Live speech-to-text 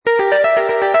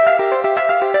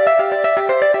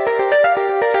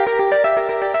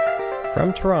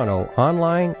from Toronto,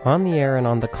 online, on the air, and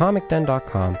on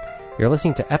thecomicden.com. You're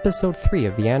listening to Episode 3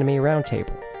 of the Anime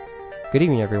Roundtable. Good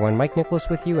evening, everyone. Mike Nicholas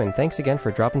with you, and thanks again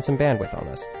for dropping some bandwidth on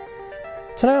us.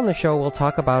 Tonight on the show, we'll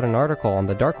talk about an article on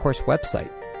the Dark Horse website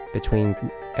between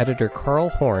editor Carl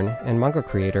Horn and manga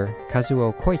creator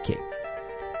Kazuo Koike.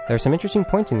 There are some interesting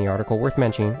points in the article worth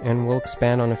mentioning, and we'll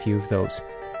expand on a few of those.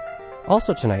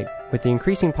 Also tonight, with the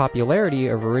increasing popularity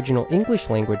of original English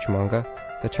language manga,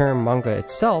 the term manga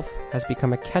itself has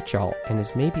become a catch-all and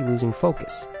is maybe losing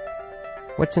focus.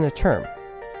 What's in a term?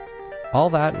 All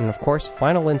that and, of course,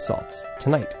 final insults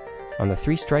tonight on the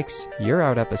Three Strikes You're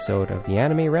Out episode of the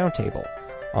Anime Roundtable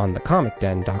on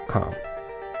thecomicden.com.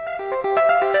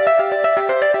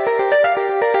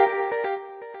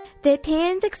 The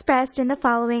opinions expressed in the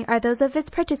following are those of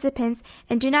its participants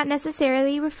and do not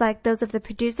necessarily reflect those of the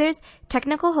producers,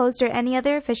 technical host, or any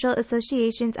other official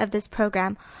associations of this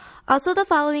program. Also, the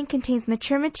following contains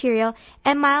mature material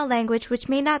and mild language which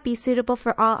may not be suitable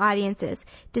for all audiences.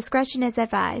 Discretion is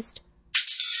advised.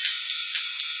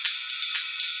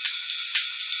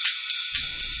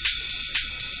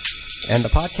 And the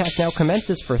podcast now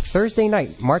commences for Thursday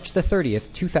night, March the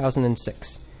 30th,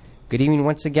 2006. Good evening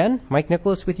once again. Mike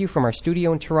Nicholas with you from our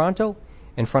studio in Toronto,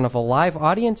 in front of a live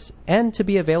audience, and to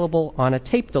be available on a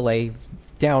tape delay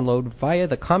download via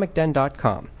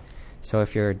thecomicden.com. So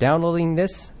if you're downloading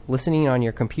this, listening on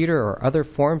your computer or other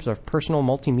forms of personal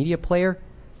multimedia player,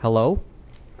 hello.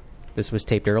 This was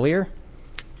taped earlier.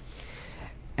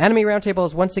 Anime Roundtable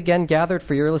is once again gathered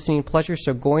for your listening pleasure,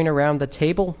 so going around the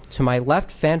table, to my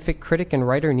left, fanfic critic and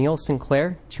writer Neil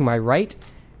Sinclair. To my right,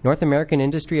 North American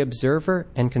Industry Observer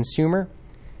and Consumer,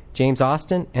 James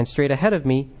Austin, and straight ahead of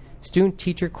me, student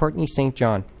teacher Courtney St.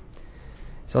 John.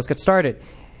 So let's get started.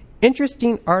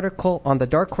 Interesting article on the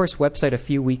Dark Horse website a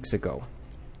few weeks ago.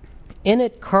 In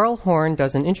it, Carl Horn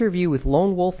does an interview with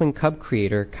Lone Wolf and Cub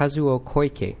creator Kazuo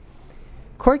Koike.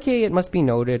 Koike, it must be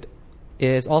noted,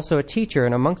 is also a teacher,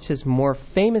 and amongst his more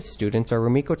famous students are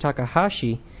Rumiko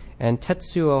Takahashi and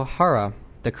Tetsuo Hara,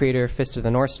 the creator of Fist of the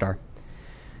North Star.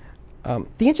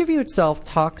 The interview itself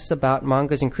talks about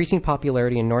manga's increasing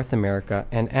popularity in North America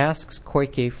and asks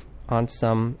Koike on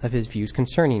some of his views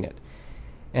concerning it.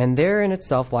 And there in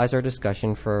itself lies our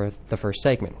discussion for this first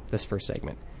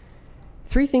segment.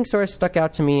 Three things sort of stuck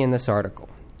out to me in this article.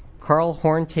 Carl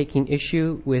Horn taking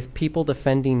issue with people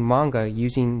defending manga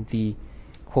using the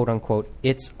quote-unquote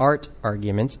it's art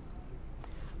argument,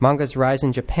 manga's rise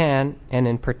in Japan, and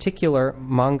in particular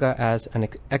manga as an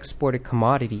exported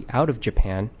commodity out of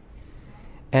Japan,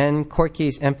 and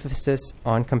Koike's emphasis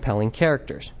on compelling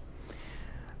characters.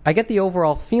 I get the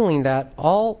overall feeling that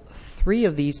all three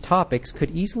of these topics could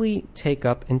easily take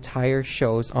up entire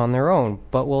shows on their own,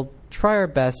 but we'll try our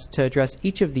best to address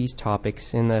each of these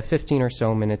topics in the 15 or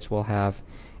so minutes we'll have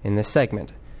in this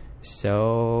segment.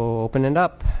 So, open it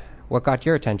up. What got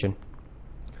your attention?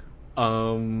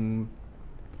 I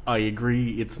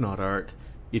agree, it's not art.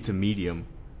 It's a medium.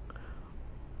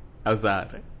 How's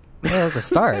that? Yeah, that's a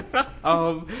start.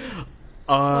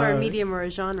 Or a medium or a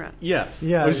genre. Yes.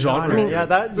 Yeah, a genre. I mean, yeah,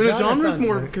 that but a genre is sounds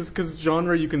more good. because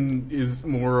genre is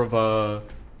more of a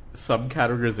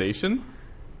subcategorization.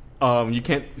 You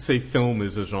can't say film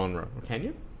is a genre, can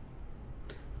you?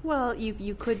 Well,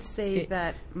 you could say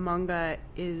that manga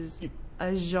is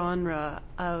a genre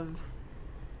of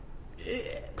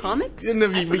comics. No,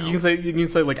 you can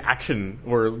say like action,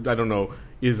 or I don't know,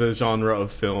 is a genre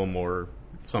of film or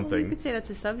something. Well, you could say that's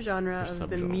a subgenre of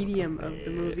the medium of the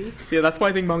movie. See, that's why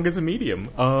I think manga is a medium.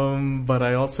 But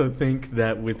I also think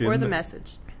that within or the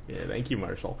message. Yeah, thank you,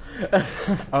 Marshall.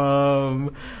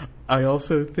 I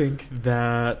also think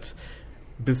that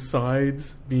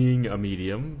besides being a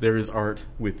medium, there is art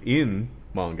within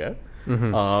manga.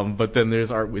 Mm-hmm. But then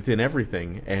there's art within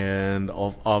everything, and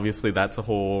obviously that's a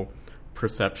whole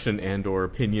perception and or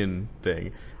opinion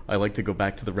thing. I like to go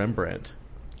back to the Rembrandt.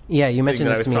 Yeah, you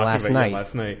mentioned this to me last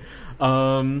night.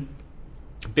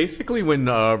 Basically, when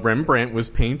Rembrandt was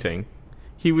painting,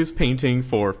 he was painting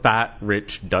for fat,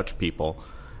 rich Dutch people.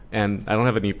 And I don't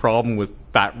have any problem with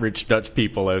fat, rich Dutch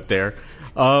people out there.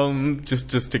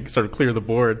 Just to sort of clear the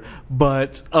board.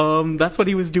 But that's what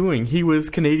he was doing. He was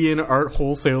Canadian art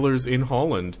wholesalers in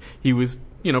Holland. He was,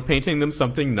 painting them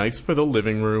something nice for the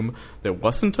living room that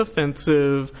wasn't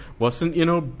offensive,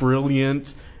 wasn't,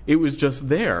 brilliant. It was just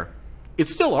there.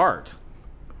 It's still art,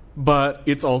 but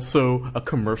it's also a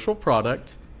commercial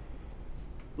product,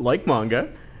 like manga.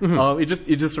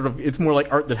 Mm-hmm. It's more like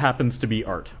art that happens to be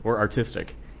art or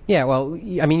artistic. Yeah, well,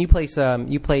 I mean, you place an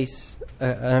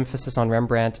emphasis on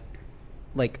Rembrandt.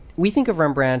 Like, we think of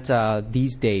Rembrandt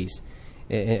these days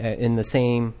in the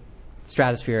same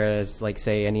stratosphere as, like,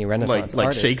 say, any Renaissance like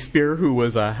artist. Shakespeare, who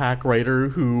was a hack writer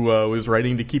who was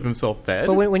writing to keep himself fed.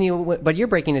 But but you're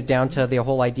breaking it down to the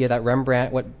whole idea that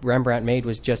what Rembrandt made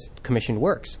was just commissioned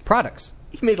works, products.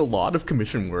 He made a lot of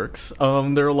commission works. There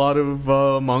are a lot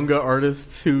of manga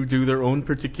artists who do their own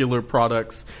particular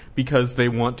products because they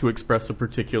want to express a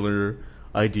particular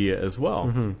idea as well.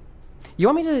 Mm-hmm. You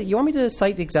want me to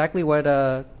cite exactly what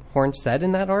Horn said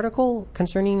in that article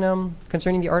concerning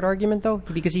the art argument, though,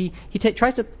 because he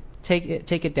tries to take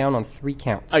it down on 3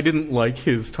 counts. I didn't like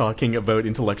his talking about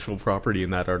intellectual property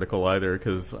in that article either,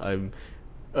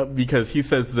 because he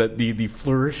says that the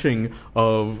flourishing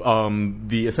of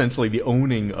essentially the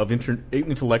owning of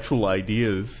intellectual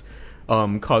ideas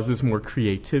causes more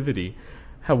creativity.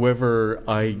 However,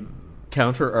 I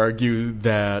counter argue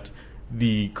that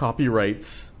the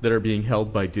copyrights that are being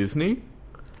held by Disney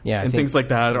and things like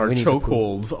that are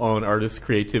chokeholds on artists'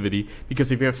 creativity,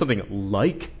 because if you have something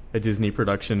like a Disney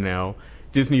production now,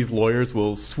 Disney's lawyers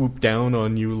will swoop down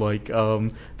on you like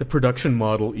the production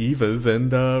model Evas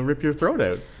and rip your throat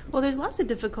out. Well, there's lots of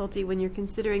difficulty when you're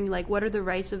considering, like, what are the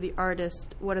rights of the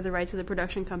artist, what are the rights of the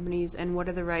production companies, and what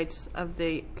are the rights of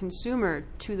the consumer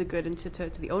to the good and to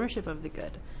the ownership of the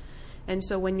good. And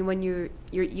so when you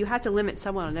have to limit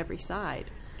someone on every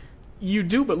side. You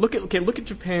do, but look at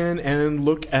Japan and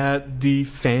look at the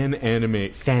fan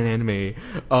anime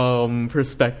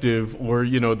perspective, or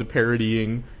the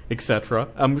parodying, etc.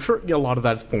 I'm sure a lot of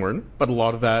that's porn, but a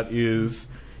lot of that is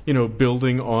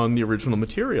building on the original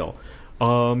material.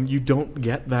 You don't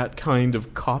get that kind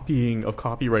of copying of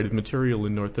copyrighted material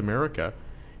in North America,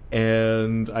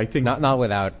 and I think not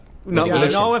without. Not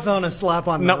without a slap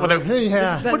on the not without, wrist.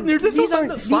 Yeah. But there's no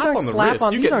slap on the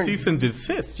wrist. You get aren't- cease and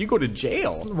desist. You go to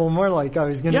jail. Well, more like I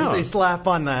was going to say slap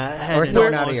on the head. Or and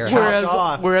thrown out of almost your chopped house.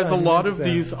 off. Whereas a lot of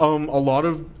these,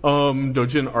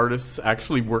 doujin artists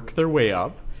actually work their way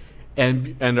up,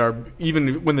 and are,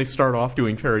 even when they start off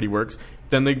doing parody works,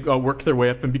 then they work their way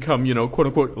up and become, quote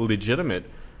unquote legitimate.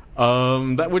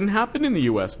 That wouldn't happen in the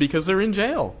U.S. because they're in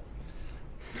jail.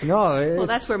 No, well,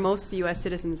 that's where most U.S.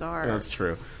 citizens are. That's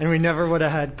true. And we never would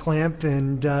have had Clamp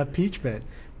and Peach Pit.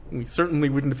 We certainly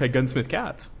wouldn't have had Gunsmith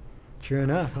Cats. True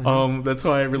enough. That's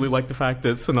why I really like the fact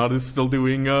that Sonata's still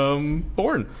doing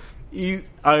porn. He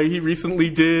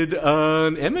recently did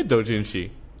an Emma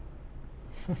doujinshi.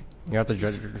 You have to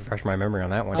refresh my memory on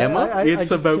that one. Emma,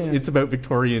 it's about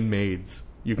Victorian maids.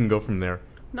 You can go from there.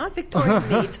 Not Victorian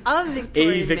maids, a Victorian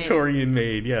maid. A Victorian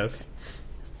maid, yes.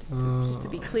 Just to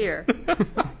be clear.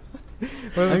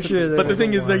 I'm sure But the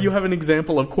thing is that you have an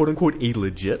example of quote-unquote a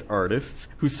legit artist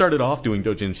who started off doing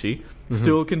doujinshi,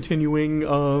 still continuing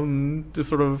to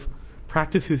sort of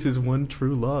practice his one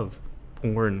true love,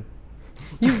 porn.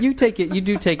 You do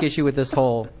take issue with this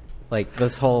whole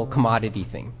commodity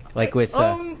thing, like with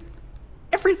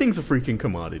everything's a freaking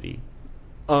commodity.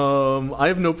 I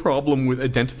have no problem with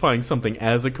identifying something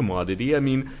as a commodity. I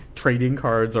mean, trading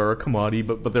cards are a commodity,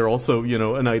 but they're also,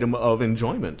 an item of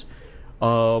enjoyment.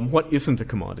 What isn't a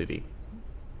commodity?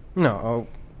 No,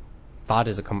 thought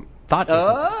is isn't.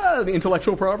 The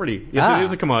intellectual property. Yes, it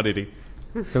is a commodity.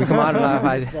 So we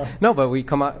commoditize. No, but we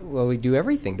we do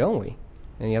everything, don't we?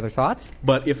 Any other thoughts?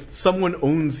 But if someone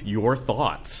owns your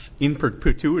thoughts in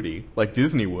perpetuity, like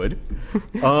Disney would,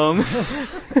 then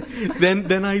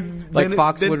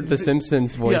Fox would The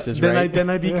Simpsons voices, right? Then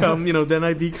I become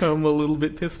a little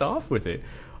bit pissed off with it.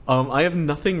 I have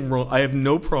nothing wrong. I have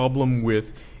no problem with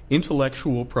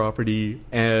intellectual property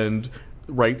and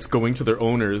rights going to their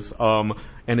owners.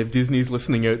 And if Disney's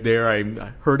listening out there,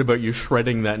 I heard about you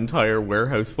shredding that entire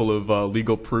warehouse full of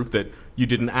legal proof that you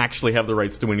didn't actually have the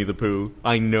rights to Winnie the Pooh.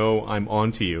 I know I'm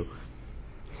on to you.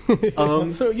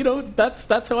 So,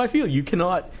 that's how I feel. You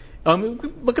cannot...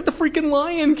 look at the freaking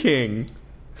Lion King.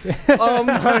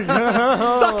 Sucking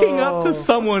up to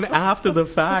someone after the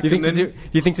fact. You think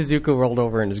Tezuka rolled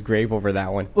over in his grave over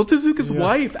that one? Well, Tezuka's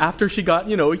wife, after she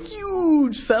got, a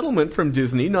huge settlement from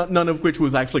Disney, none of which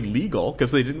was actually legal,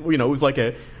 because they didn't, it was like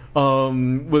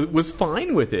was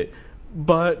fine with it.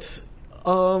 But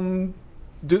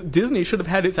Disney should have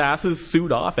had its asses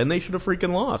sued off, and they should have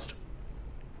freaking lost.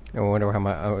 I wonder how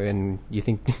much. And you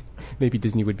think maybe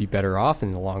Disney would be better off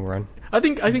in the long run? I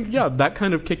think, yeah, that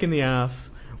kind of kick in the ass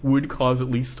would cause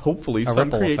at least, hopefully, some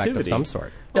ripple creativity effect of some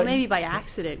sort. Well, maybe by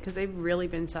accident, because they've really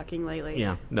been sucking lately.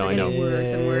 Yeah, no, They're I know. getting worse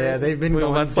and worse. Yeah, they've been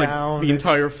going that's down. like the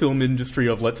entire film industry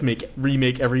of let's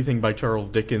remake everything by Charles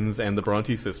Dickens and the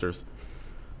Bronte sisters.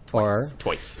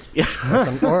 Twice. Yeah.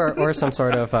 or some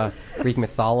sort of Greek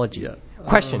mythology. Yeah.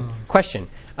 Question.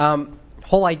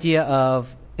 Whole idea of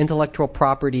intellectual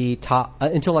property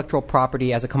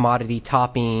as a commodity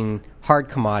topping hard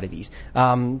commodities.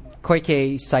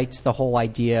 Koike cites the whole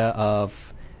idea of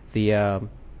the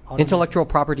intellectual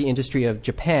property industry of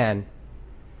Japan,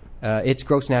 its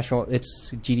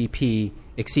GDP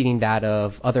exceeding that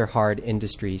of other hard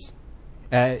industries,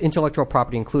 intellectual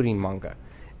property including manga,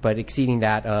 but exceeding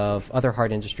that of other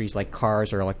hard industries like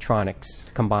cars or electronics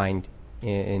combined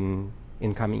I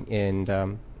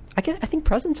think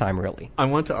present time, really. I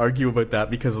want to argue about that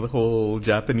because of the whole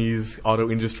Japanese auto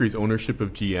industry's ownership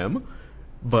of GM,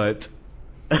 but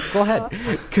go ahead.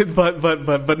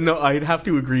 but no, I'd have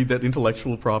to agree that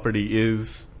intellectual property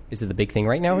is it the big thing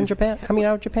right now in Japan? Coming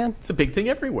out of Japan? It's a big thing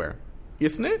everywhere,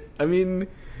 isn't it? I mean,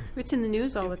 it's in the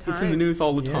news all the time. It's in the news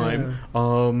all the time.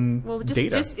 Well,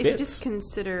 data, if you just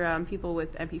consider people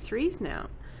with MP3s now.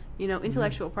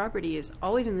 Intellectual property is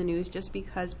always in the news just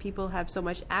because people have so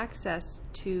much access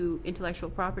to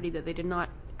intellectual property that they did not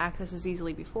access as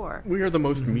easily before. We are the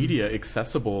most media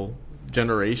accessible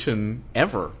generation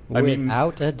ever.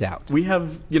 Without a doubt. We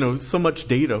have, so much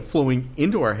data flowing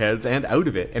into our heads and out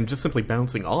of it and just simply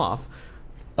bouncing off.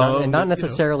 And not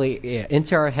necessarily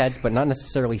into our heads, but not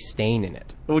necessarily staying in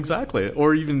it. Well, exactly.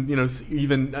 Or even,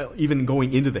 even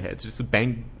going into the heads. Just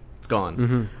bang, it's gone.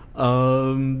 Mm-hmm.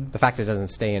 The fact it doesn't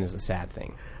stay in is a sad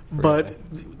thing. But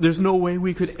there's no way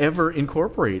we could ever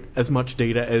incorporate as much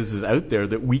data as is out there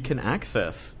that we can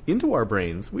access into our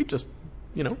brains. We just,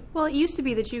 Well, it used to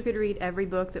be that you could read every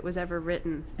book that was ever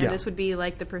written, and this would be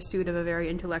like the pursuit of a very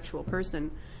intellectual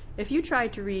person. If you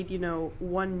tried to read,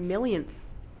 1/1,000,000th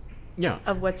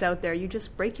of what's out there, you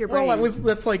just break your brain. Well,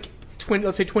 that's like,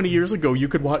 let's say 20 years ago, you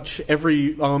could watch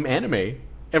every anime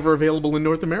ever available in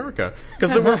North America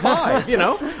because there were 5, you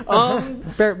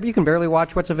can barely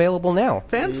watch what's available now.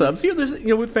 Fan subs, there's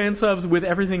with fan subs, with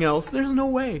everything else, there's no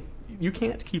way you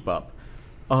can't keep up.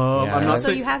 I'm not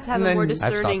so you have to have a more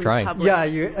discerning public. Yeah,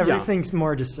 everything's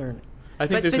more discerning. I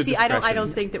think but see, I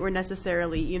don't think that we're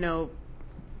necessarily,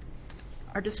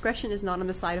 our discretion is not on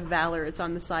the side of valor; it's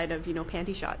on the side of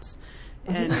panty shots.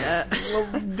 And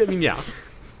yeah.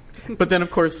 But then,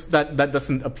 of course, that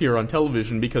doesn't appear on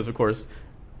television because, of course,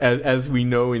 as we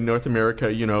know in North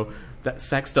America, that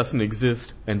sex doesn't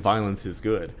exist and violence is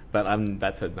good. But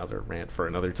that's another rant for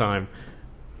another time.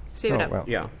 Save it up. Well.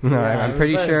 Yeah. No, I'm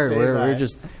pretty sure we're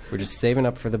just saving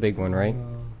up for the big one, right?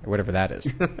 Or whatever that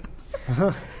is.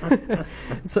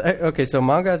 So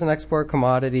manga is an export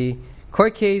commodity.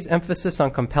 Koike's emphasis on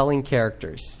compelling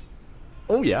characters.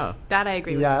 Oh, yeah. That I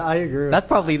agree with. Yeah, I agree with That's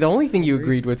probably the only thing you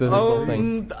agreed with this whole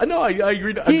thing. No, I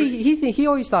agreed. He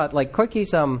always thought, like,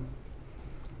 Koike's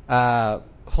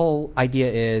whole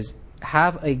idea is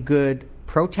have a good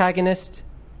protagonist,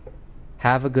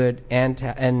 have a good have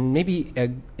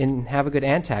a good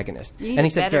antagonist. You need and he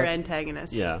said better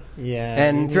antagonist. Yeah.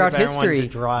 And throughout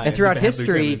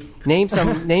history,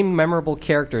 name memorable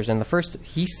characters. And the first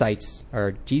he cites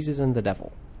are Jesus and the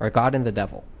Devil, or God and the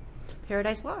Devil.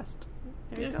 Paradise Lost.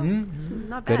 There you go. It's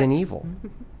not bad. Good and evil.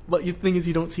 But the thing is,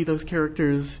 you don't see those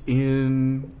characters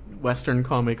in Western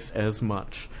comics as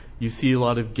much. You see a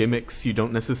lot of gimmicks. You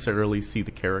don't necessarily see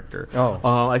the character.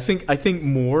 I think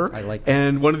more. I like that.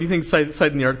 And one of the things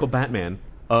cited in the article, Batman.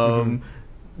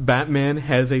 Batman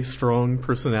has a strong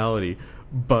personality,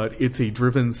 but it's a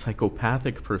driven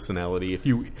psychopathic personality.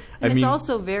 It's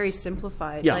also very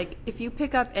simplified. Yeah. Like if you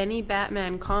pick up any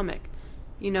Batman comic,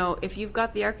 if you've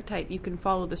got the archetype, you can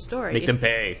follow the story. Make them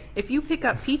pay. If you pick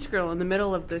up Peach Girl in the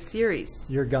middle of the series,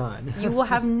 you're gone. You will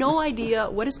have no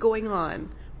idea what is going on.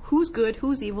 Who's good,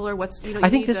 who's evil, or what's I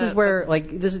think this is where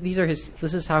this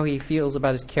is how he feels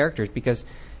about his characters, because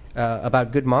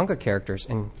about good manga characters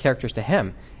and characters to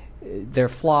him, their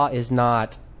flaw is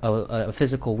not a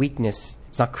physical weakness.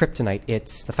 It's not kryptonite.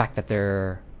 It's the fact that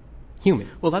they're human.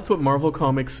 Well, that's what Marvel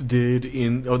Comics did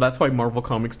that's why Marvel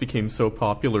Comics became so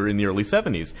popular in the early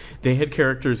 70s. They had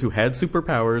characters who had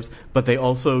superpowers, but they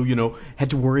also, had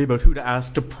to worry about who to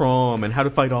ask to prom and how to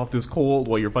fight off this cold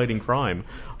while you're fighting crime.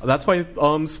 That's why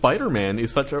Spider-Man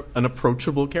is such an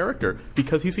approachable character,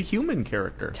 because he's a human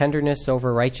character. Tenderness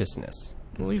over righteousness.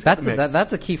 Well,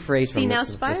 that's a key phrase. See, from now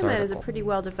this Spider-Man is a article. pretty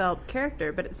well-developed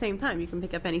character, but at the same time, you can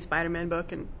pick up any Spider-Man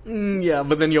book and... yeah,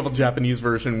 but then you have a Japanese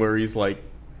version where he's like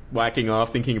whacking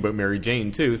off, thinking about Mary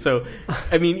Jane too. So,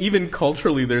 even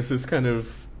culturally, there's this kind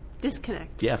of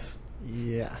disconnect. Yes.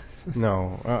 Yeah.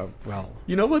 No. Well.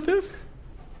 You know about this?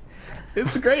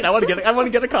 It's great. I want to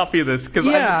get a copy of this because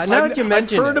now that you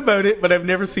mention I've heard about it, but I've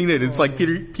never seen it. It's like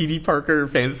P.D. Parker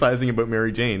fantasizing about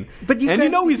Mary Jane,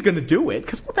 he's going to do it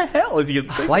because what the hell is he?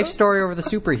 Life story over the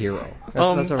superhero.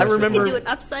 I remember You can do it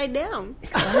upside down.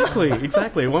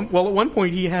 Exactly. Well, at one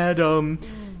point he had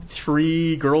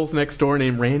 3 girls next door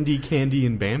named Randy, Candy,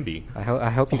 and Bambi. I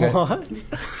hope you guys. What?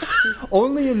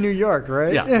 Only in New York,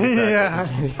 right? Yeah,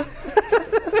 exactly. Yeah.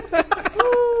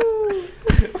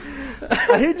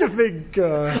 I hate to think.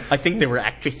 I think they were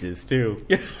actresses too.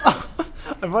 I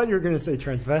thought you were going to say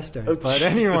transvestite, but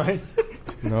anyway.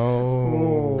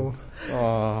 No.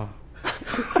 Oh.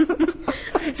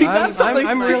 See, that's something,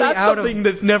 I'm really that's out of- something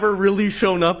that's never really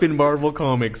shown up in Marvel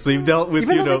Comics. They've dealt with,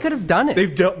 Even though they could have done it.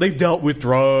 They've dealt with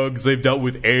drugs, they've dealt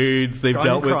with AIDS, they've Gun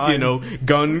dealt crime. with,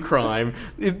 gun crime.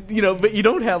 But you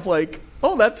don't have like,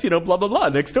 oh, that's, blah, blah, blah,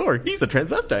 next door. He's a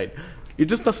transvestite. It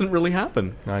just doesn't really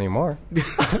happen. Not anymore.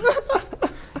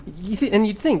 And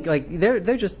you'd think like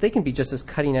they can be just as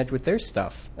cutting edge with their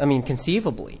stuff. I mean,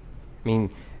 conceivably.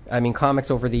 I mean, comics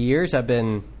over the years have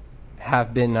been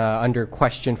under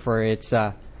question for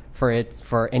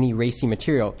for any racy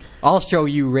material. I'll show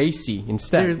you racy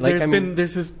instead.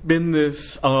 There's just been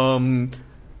this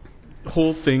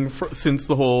whole thing since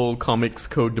the whole comics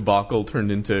code debacle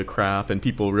turned into crap and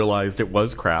people realized it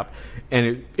was crap,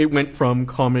 and it went from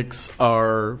comics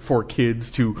are for kids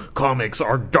to comics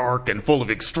are dark and full of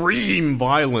extreme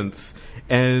violence,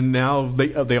 and now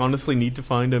they honestly need to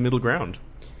find a middle ground.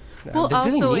 Well, Do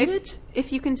they also, need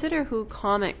if you consider who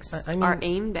comics I mean- are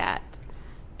aimed at,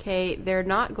 okay, they're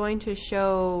not going to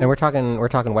show. And we're talking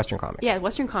Western comics. Yeah,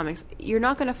 Western comics. You're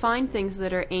not going to find things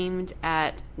that are aimed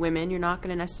at women. You're not going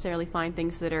to necessarily find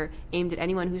things that are aimed at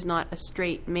anyone who's not a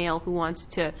straight male who wants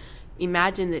to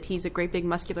imagine that he's a great big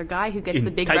muscular guy who gets In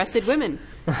the big-breasted tights. women.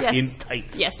 Yes. In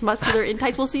tights. Yes, muscular in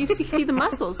tights. Well, so you see the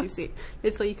muscles. You see,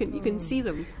 it's so you can see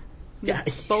them. Yeah,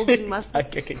 Bulging muscles.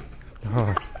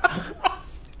 Oh.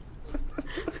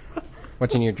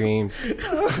 What's in your dreams?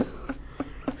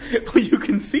 Well, you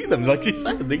can see them, like she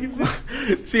said.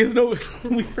 She has no.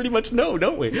 We pretty much know,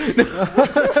 don't we? Hey,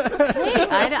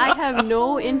 I have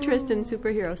no interest in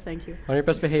superheroes. Thank you. On your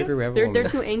best behavior, we have a They're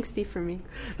woman. too angsty for me.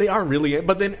 They are really,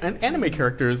 but then anime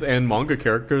characters and manga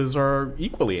characters are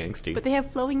equally angsty. But they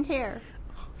have flowing hair.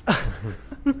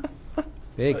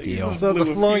 Big deal. So the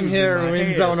Blue flowing fuse in hair my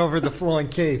wins hair. out over the flowing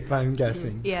cape, I'm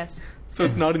guessing. Yes. So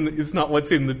it's not it's not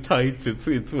what's in the tights. It's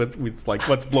like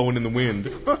what's blowing in the wind.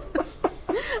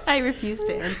 I refuse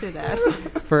to answer that.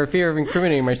 For fear of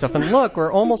incriminating myself. And look,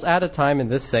 we're almost out of time in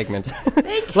this segment.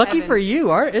 Thank Lucky heavens. for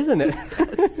you, isn't it?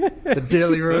 The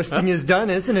daily roasting is done,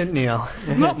 isn't it, Neil?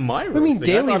 It's not my roasting. I mean,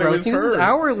 daily thought it was roasting. This is hers.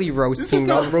 hourly This is roasting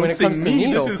not when it comes roasting to me.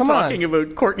 Neil. This is Come talking on.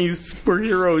 about Courtney's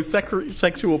superhero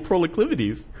sexual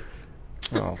proclivities.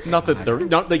 Oh, Not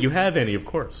that you have any, of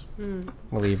course.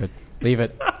 we'll leave it. Leave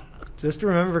it. Just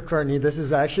remember, Courtney, this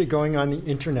is actually going on the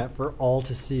internet for all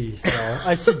to see. So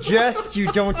I suggest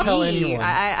you don't tell anyone.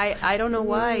 I don't know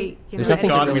why. There's nothing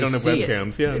to God, really we don't have see it.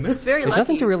 webcams. Yeah, It's very There's lucky.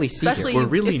 nothing to really see here. especially, We're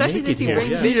really especially naked since you here,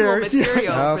 bring yeah. visual Here,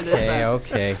 material for this.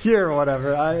 Okay. Here,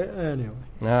 whatever. Anyway.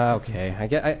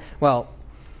 Okay. Well,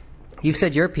 you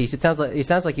said your piece. It sounds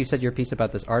like you said your piece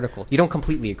about this article. You don't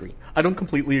completely agree. I don't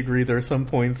completely agree. There are some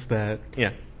points that, yeah.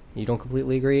 You don't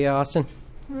completely agree, Austin?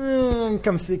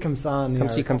 Come see, come saw. Come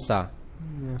see, come saw.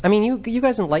 I mean, you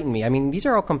guys enlighten me. I mean, these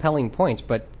are all compelling points,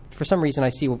 but for some reason I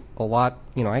see a lot,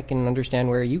 I can understand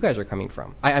where you guys are coming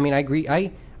from. I mean, I agree.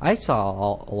 I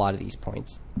saw a lot of these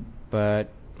points, but,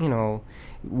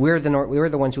 we're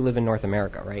the ones who live in North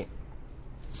America, right?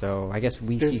 So I guess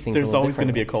we see things a There's little always going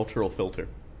to be differently. a cultural filter.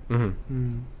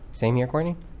 Mm-hmm. Same here,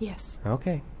 Courtney? Yes.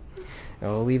 Okay.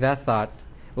 We'll leave that thought.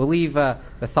 We'll leave the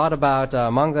thought about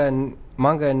manga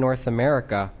in North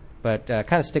America, but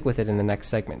kind of stick with it in the next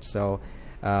segment. So,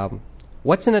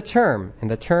 what's in a term? And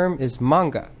the term is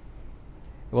manga.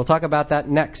 We'll talk about that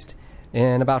next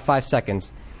in about 5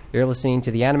 seconds. You're listening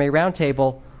to the Anime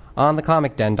Roundtable on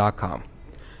thecomicden.com.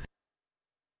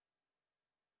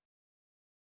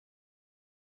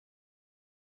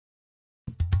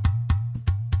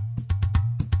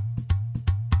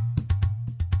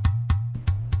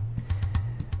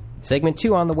 Segment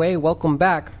 2 on the way. Welcome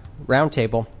back.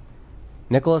 Roundtable.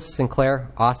 Nicholas, Sinclair,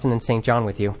 Austin, and St. John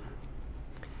with you.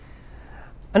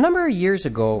 A number of years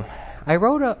ago, I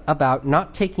wrote about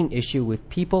not taking issue with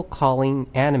people calling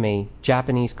anime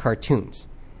Japanese cartoons,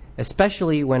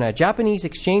 especially when a Japanese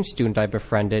exchange student I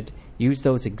befriended used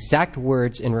those exact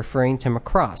words in referring to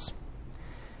Macross.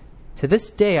 To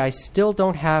this day, I still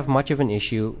don't have much of an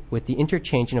issue with the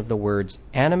interchanging of the words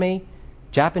anime,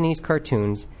 Japanese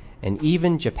cartoons, and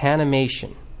even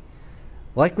Japanimation,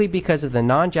 likely because of the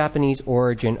non-Japanese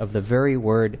origin of the very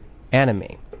word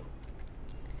anime.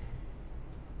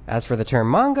 As for the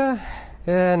term manga,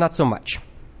 not so much.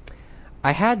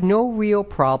 I had no real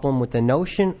problem with the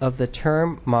notion of the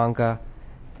term manga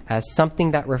as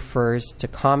something that refers to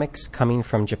comics coming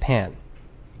from Japan.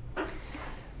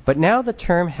 But now the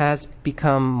term has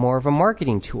become more of a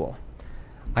marketing tool.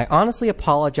 I honestly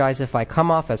apologize if I come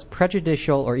off as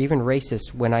prejudicial or even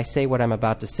racist when I say what I'm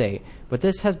about to say, but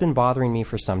this has been bothering me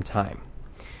for some time.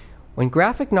 When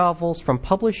graphic novels from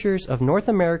publishers of North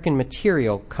American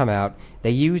material come out,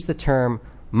 they use the term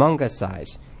manga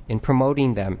size in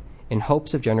promoting them in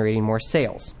hopes of generating more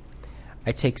sales.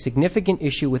 I take significant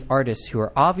issue with artists who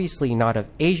are obviously not of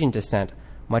Asian descent,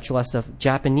 much less of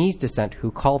Japanese descent,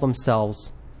 who call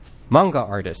themselves manga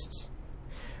artists.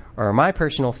 Or my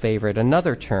personal favorite,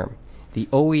 another term, the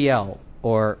OEL,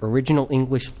 or Original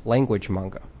English Language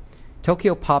Manga,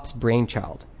 Tokyo Pop's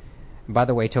brainchild. By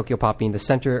the way, Tokyo Pop being the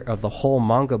center of the whole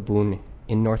manga boom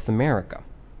in North America.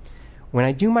 When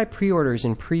I do my pre-orders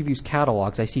in previews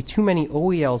catalogs, I see too many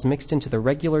OELs mixed into the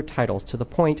regular titles to the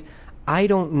point I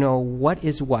don't know what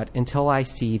is what until I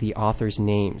see the authors'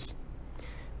 names.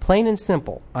 Plain and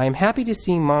simple, I am happy to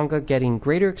see manga getting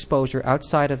greater exposure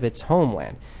outside of its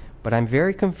homeland, but I'm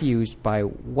very confused by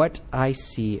what I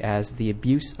see as the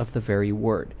abuse of the very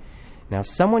word. Now,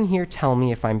 someone here tell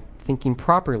me if I'm thinking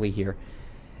properly here,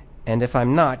 and if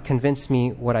I'm not, convince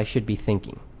me what I should be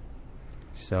thinking.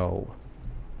 So,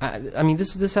 I mean,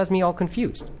 this has me all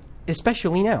confused,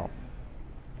 especially now.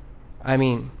 I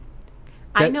mean,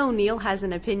 I know Neil has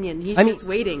an opinion. He's just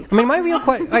waiting. I mean, my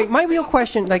real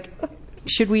question, like,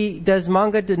 does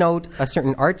manga denote a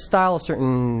certain art style, a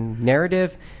certain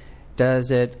narrative? Does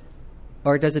it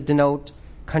denote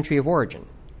country of origin?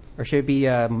 Or should it be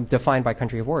defined by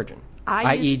country of origin,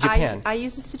 i.e. Japan? I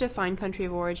use it to define country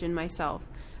of origin myself.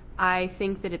 I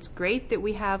think that it's great that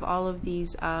we have all of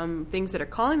these things that are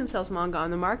calling themselves manga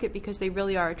on the market because they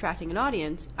really are attracting an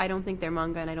audience. I don't think they're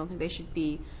manga, and I don't think they should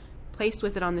be placed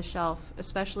with it on the shelf,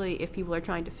 especially if people are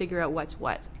trying to figure out what's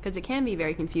what, because it can be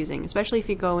very confusing, especially if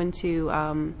you go into,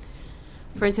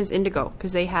 for instance, Indigo,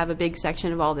 because they have a big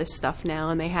section of all this stuff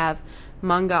now, and they have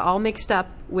manga all mixed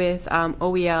up with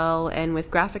OEL and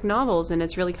with graphic novels, and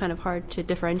it's really kind of hard to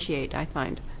differentiate, I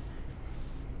find.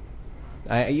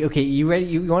 Okay, you ready?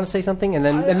 You want to say something, and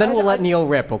then we'll let Neil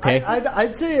rip. Okay.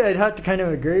 I'd say I'd have to kind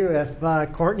of agree with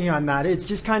Courtney on that. It's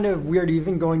just kind of weird,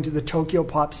 even going to the Tokyo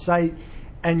Pop site,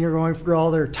 and you're going through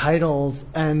all their titles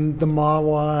and the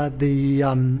manhwa,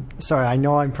 sorry, I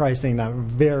know I'm probably saying that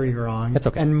very wrong. That's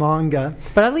okay. And manga.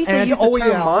 But at least they use the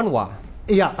term manhwa.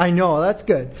 Yeah, I know, that's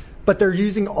good. But they're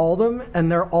using all of them,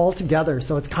 and they're all together,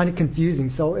 so it's kind of confusing.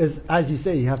 So as you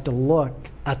say, you have to look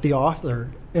at the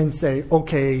author and say,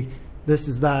 okay, this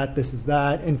is that,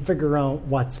 and figure out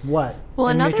what's what. Well,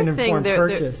 and another make an thing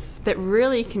informed that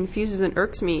really confuses and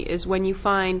irks me is when you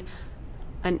find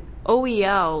an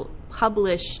OEL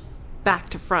published back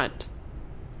to front,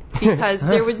 because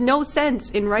there was no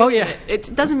sense in writing it.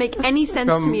 It doesn't make any sense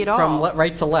to me at all. From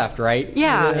right to left, right?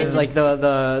 Yeah. Like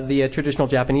the traditional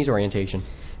Japanese orientation.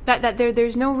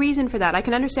 There's no reason for that. I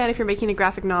can understand if you're making a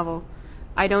graphic novel.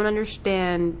 I don't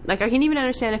understand, I can even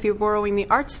understand if you're borrowing the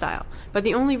art style. But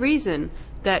the only reason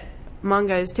that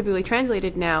manga is typically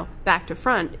translated now back to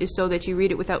front is so that you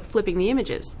read it without flipping the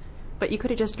images. But you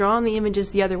could have just drawn the images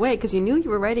the other way because you knew you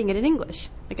were writing it in English.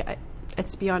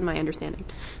 It's beyond my understanding.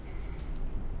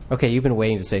 Okay, you've been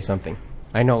waiting to say something.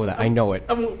 I know that. I know it.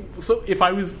 So if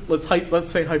I was, let's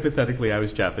say hypothetically, I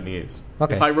was Japanese.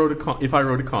 Okay. If I wrote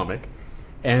a comic,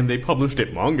 and they published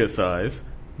it manga size,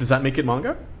 does that make it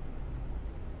manga?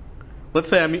 Let's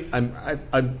say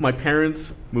my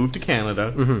parents moved to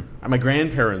Canada. Mm-hmm. My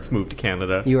grandparents moved to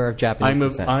Canada. You are of Japanese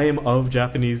descent. I am of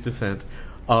Japanese descent.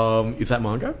 Is that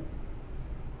manga?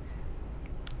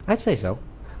 I'd say so.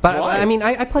 But Why? I mean,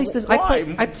 I place this.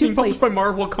 Why? I do place by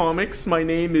Marvel Comics. My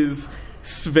name is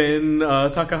Sven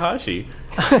Takahashi.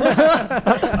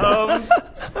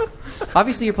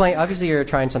 Obviously, you're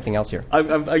trying something else here.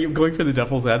 I'm going for the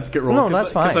devil's advocate role. No,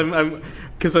 that's fine.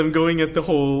 Because I'm going at the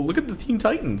whole. Look at the Teen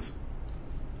Titans.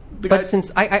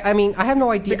 Since I mean, I have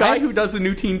no idea. The guy who does the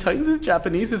new Teen Titans is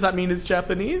Japanese. Does that mean it's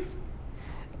Japanese?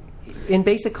 In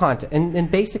basic content, I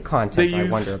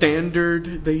wonder.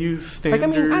 They use standard. Like,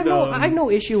 I mean, I have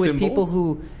no issue with symbols. people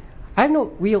who. I have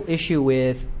no real issue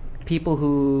with people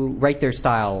who write their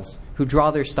styles, who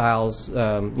draw their styles,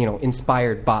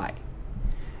 inspired by.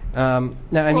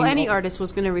 Any artist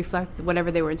was going to reflect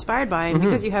whatever they were inspired by, and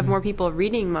because you have more people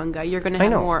reading manga, you're going to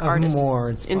have more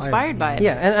artists inspired by it.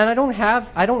 Yeah, and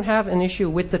I don't have an issue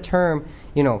with the term,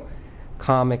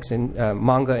 comics and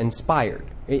manga inspired,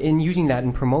 in using that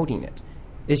and promoting it.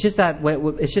 It's just that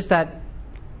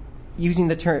using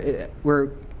the term,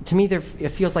 to me it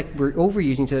feels like we're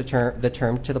overusing the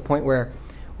term to the point where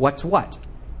what's what.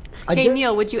 Hey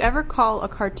Neil, would you ever call a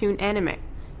cartoon anime?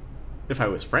 If I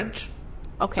was French.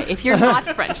 Okay, if you're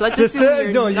not French, let's assume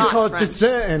you're no, you not call it French.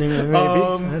 descent anyway, maybe.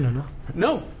 I don't know.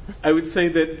 No, I would say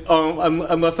that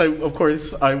unless of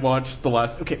course, I watched the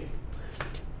last. Okay,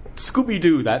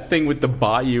 Scooby-Doo, that thing with the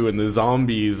bayou and the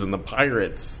zombies and the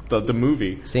pirates, the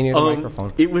movie. Stay near the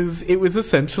microphone. It was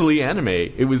essentially anime.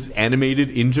 It was animated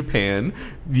in Japan.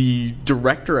 The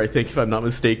director, I think, if I'm not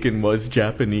mistaken, was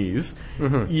Japanese.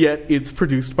 Yet it's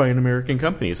produced by an American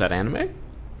company. Is that anime?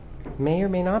 May or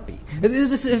may not be.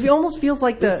 It almost feels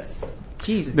like the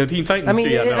Teen Titans. I mean,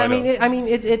 yeah, no, I know.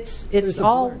 it's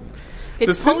all.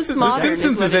 It's postmodern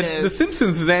is what it The is.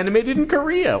 Simpsons is animated in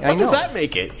Korea. What know. does that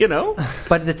make it? You know?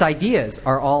 But its ideas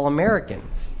are all American.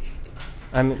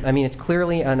 I mean, it's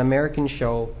clearly an American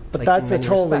show. But like, that's in a many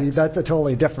totally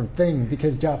respects. different thing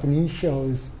because Japanese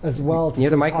shows as well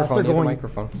Near the are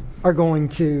microphone. are going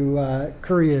to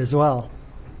Korea as well.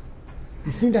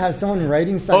 You seem to have someone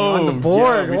writing something on the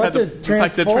board. Yeah, What does the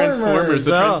Transformers?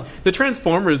 Oh. The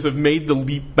Transformers have made the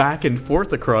leap back and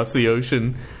forth across the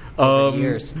ocean. Over the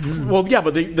years. Well, yeah,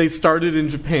 but they started in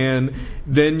Japan.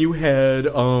 Then you had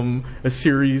a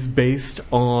series based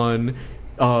on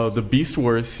the Beast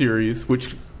Wars series,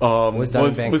 which was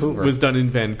done in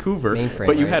Vancouver. Mainframe,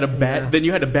 but you right? had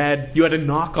you had a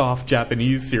knockoff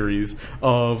Japanese series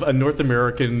of a North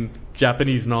American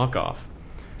Japanese knockoff.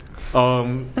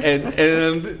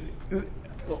 And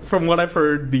from what I've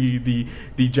heard, the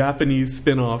Japanese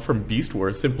spin-off from Beast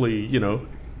Wars simply,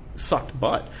 sucked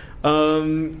butt.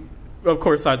 Of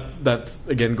course, that's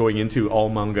again going into all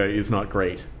manga is not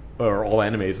great, or all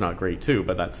anime is not great too.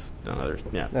 But that's another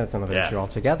issue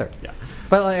altogether. Yeah.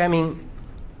 But I mean,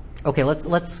 okay, let's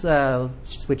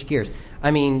switch gears.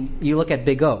 I mean, you look at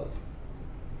Big O.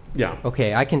 Yeah.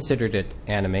 Okay, I considered it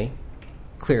anime.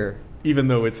 Clear. Even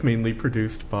though it's mainly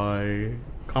produced by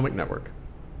Comic Network.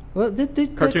 Well,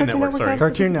 did Cartoon Network, sorry.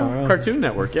 Cartoon Network. Cartoon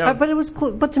Network, yeah. But it was,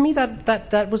 but to me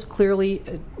that was clearly,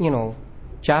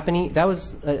 Japanese. That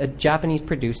was a Japanese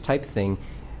produced type thing.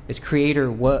 Its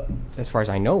creator, as far as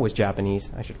I know, was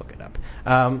Japanese. I should look it up.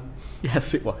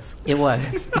 Yes, it was. It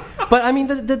was. But I mean,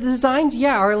 the designs,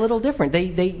 are a little different.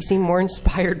 They seem more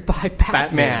inspired by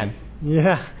Batman.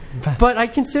 Yeah. But I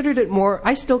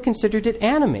still considered it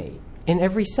anime. In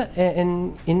every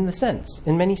in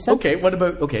many senses.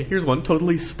 Okay, here's one.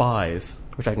 Totally Spies.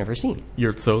 Which I've never seen.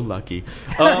 You're so lucky.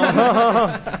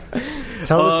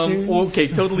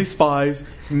 Totally Spies,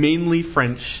 mainly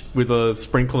French with a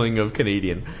sprinkling of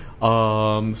Canadian.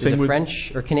 Is it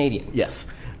French or Canadian? Yes.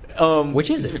 Which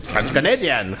is it? French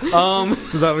Canadian.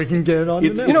 So that we can get it on the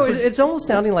net. It's almost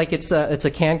sounding like it's a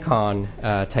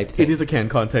CanCon type thing. It is a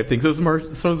CanCon type thing. So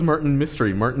is Martin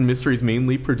Mystery. Martin Mystery is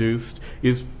mainly produced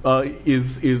is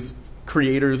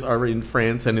creators are in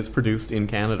France and it's produced in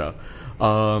Canada.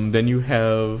 Then you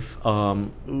have.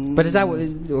 But is that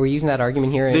we're using that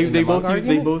argument here? They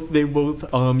both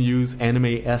use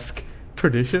anime-esque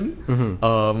tradition,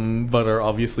 but are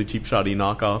obviously cheap shoddy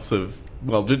knockoffs of.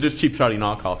 Well, just cheap shoddy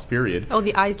knockoffs. Period. Oh,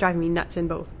 the eyes drive me nuts in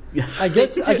both. I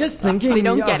guess thinking They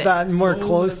don't of get it. that more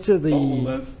close to the.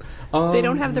 They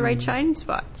don't have the right shine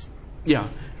spots. Yeah.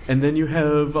 And then you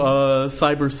have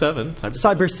Cyber 7.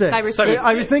 Cyber 6. Cyber 6.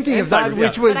 I was thinking of that,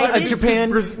 which was a Japan.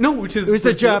 Which is it was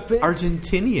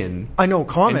Argentinian. I know,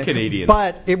 comic. And Canadian.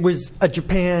 But it was a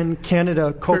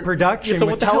Japan-Canada co-production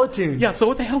with Teletoon. So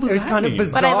what the hell does that mean? It was kind of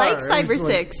bizarre. But I like Cyber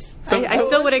 6. I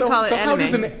still wouldn't call it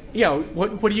anime.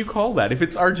 What do you call that? If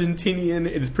it's Argentinian,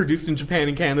 it is produced in Japan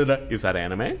and Canada, is that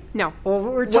anime? No. Well,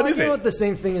 we're talking about the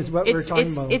same thing as what we were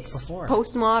talking about before. It's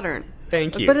postmodern.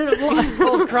 Thank you. But it's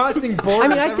called crossing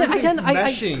borders.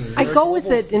 I go with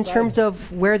it in terms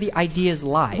of where the ideas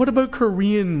lie. What about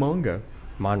Korean manga?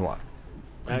 Manhwa.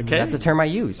 Okay. That's a term I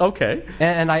use. Okay.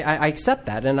 And I accept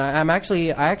that, and I actually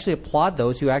applaud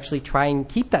those who actually try and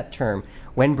keep that term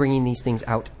when bringing these things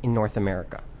out in North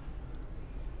America.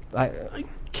 I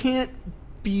can't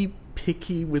be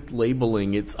picky with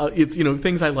labeling. It's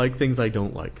things I like, things I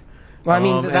don't like. Well, I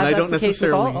mean that's the case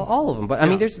with all of them. But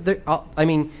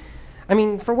I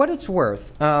mean, for what it's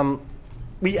worth,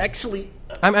 we actually.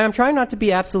 I'm trying not to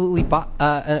be absolutely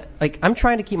I'm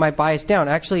trying to keep my bias down.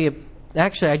 Actually,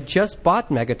 I just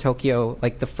bought Mega Tokyo,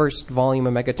 like the first volume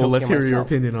of Mega Tokyo. Well, let's hear myself. your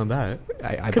opinion on that.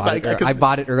 I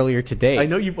bought it earlier today. I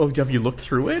know you. Have you looked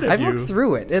through it? I've looked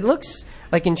through it. It looks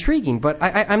like intriguing, but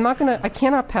I'm not gonna. I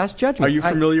cannot pass judgment. Are you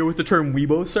familiar with the term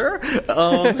weebo, sir?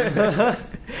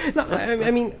 No,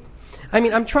 I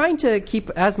mean, I'm trying to keep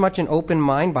as much an open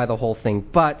mind by the whole thing,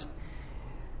 but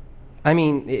I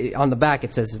mean, on the back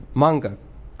it says manga,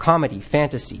 comedy,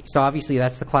 fantasy. So obviously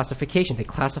that's the classification. They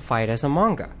classify it as a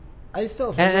manga. I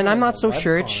still and I'm not so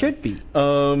sure it should be.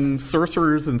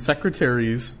 Sorcerers and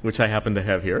Secretaries, which I happen to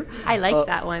have here. I like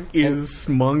that one. Is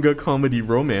manga comedy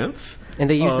romance. And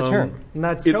they use the term. And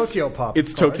that's It's Tokyo Pop.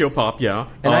 It's of course. Tokyo Pop, yeah.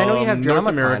 And I know you have North Dramacon,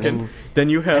 American. and Then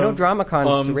you have I know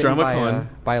Dramacon is written Dramacon.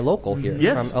 by a local here,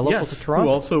 Yes, from a local yes, to Toronto. who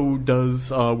also does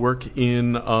work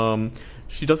in.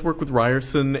 She does work with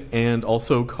Ryerson and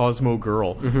also Cosmo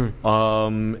Girl.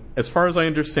 As far as I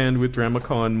understand with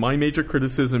Dramacon, my major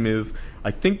criticism is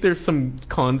I think there's some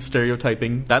con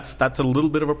stereotyping. That's a little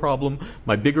bit of a problem.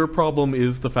 My bigger problem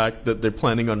is the fact that they're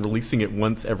planning on releasing it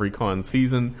once every con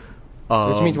season.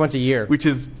 Which means once a year. Which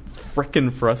is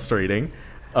frickin' frustrating.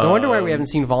 No wonder why we haven't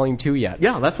seen Volume 2 yet.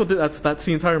 Yeah, that's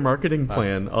the entire marketing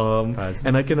plan.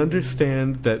 And I can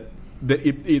understand that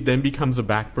it then becomes a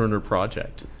back burner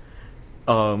project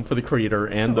for the creator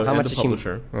and the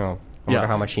publisher. I wonder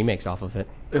how much she makes off of it.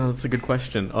 That's a good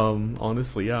question.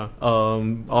 Honestly, yeah.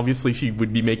 Obviously, she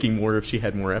would be making more if she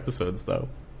had more episodes, though.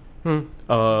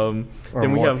 Or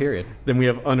then more, period. Then we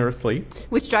have Unearthly.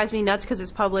 Which drives me nuts because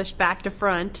it's published back to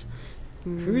front.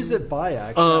 Who's it by,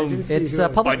 actually? I didn't see It's who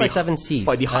published by Seven Seas.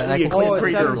 By the highly I can say acclaimed Seven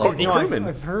creator Seas. Courtney Crewman.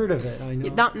 I've heard of it. I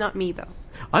know. Not me though.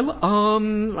 I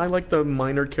like the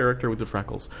minor character with the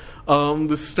freckles.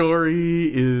 The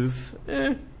story is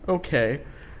okay.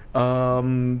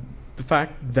 The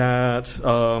fact that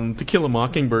To Kill a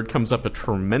Mockingbird comes up a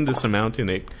tremendous amount in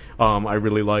it, I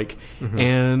really like.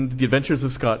 And The Adventures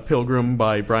of Scott Pilgrim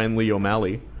by Brian Lee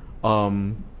O'Malley,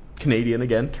 Canadian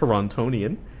again,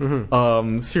 Torontonian,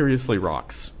 seriously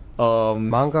rocks.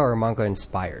 Manga or manga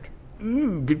inspired?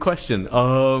 Good question.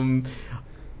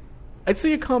 I'd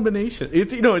say a combination.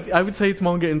 I would say it's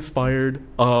manga inspired,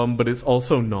 but it's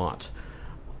also not.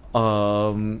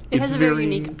 It has a very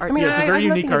unique art style. Yeah, it's a very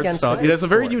unique art style. It has a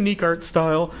very for it. unique art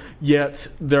style, yet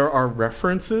there are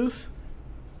references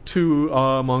to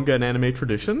manga and anime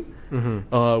tradition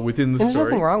within the There's story.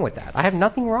 nothing wrong with that. I have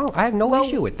nothing wrong. I have no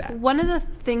issue with that. One of the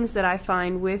things that I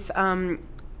find with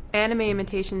anime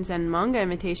imitations and manga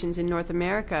imitations in North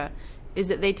America is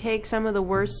that they take some of the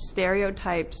worst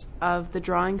stereotypes of the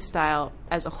drawing style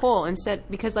as a whole instead,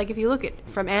 because like if you look at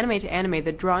from anime to anime,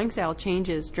 the drawing style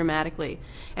changes dramatically,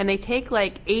 and they take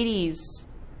like 80s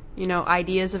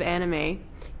ideas of anime,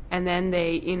 and then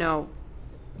they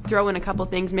throw in a couple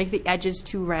things, make the edges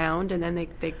too round, and then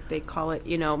they call it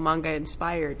manga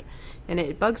inspired, and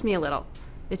it bugs me a little.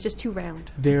 It's just too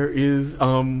round. There is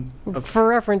For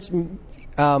reference,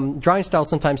 drawing styles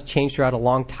sometimes change throughout a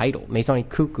long title. Maison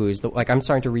Ikuku is I'm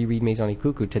starting to reread Maison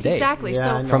Ikuku today. Exactly. Yeah, so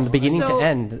I know. From the beginning to So,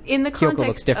 end, in the Kyoko looks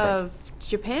context different. of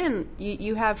Japan,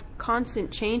 you have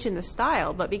constant change in the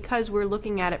style, but because we're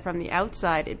looking at it from the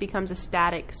outside, it becomes a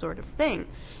static sort of thing.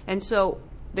 And so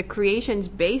the creations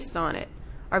based on it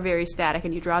are very static,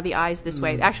 and you draw the eyes this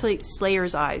way. Actually,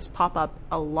 Slayer's eyes pop up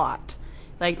a lot.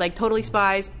 Like Totally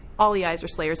Spies, all the eyes are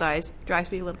Slayer's eyes. Drives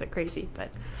me a little bit crazy, but...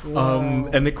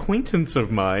 an acquaintance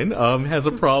of mine has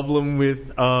a problem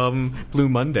with Blue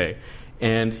Monday,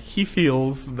 and he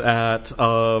feels that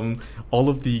all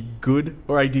of the good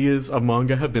ideas of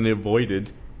manga have been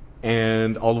avoided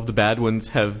and all of the bad ones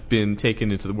have been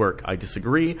taken into the work. I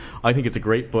disagree. I think it's a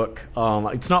great book.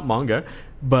 It's not manga,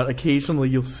 but occasionally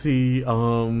you'll see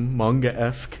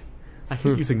manga-esque. I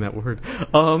hate using that word.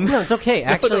 No, it's okay.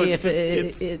 Actually,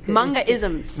 it's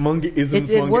Manga-isms. Manga-isms,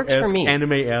 it works for manga-esque, me.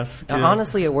 anime-esque.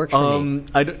 Honestly, it works for me.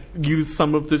 I use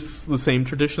some of the same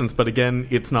traditions, but again,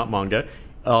 it's not manga.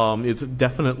 It's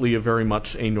definitely very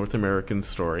much a North American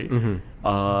story.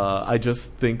 I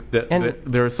just think that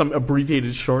there is some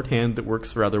abbreviated shorthand that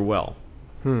works rather well.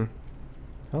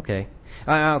 Okay.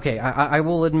 I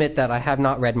will admit that I have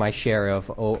not read my share of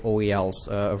OEL's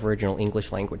of original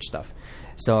English language stuff.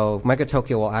 So Mega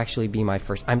Tokyo will actually be my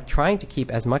first. I'm trying to keep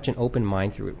as much an open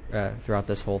mind throughout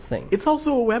this whole thing. It's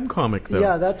also a webcomic, though.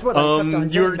 Yeah, that's what I kept on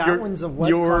saying. That one's a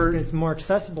webcomic. It's more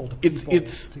accessible to people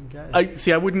to get.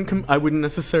 I wouldn't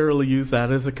necessarily use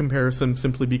that as a comparison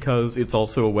simply because it's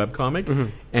also a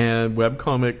webcomic, and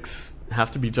webcomics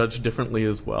have to be judged differently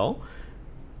as well.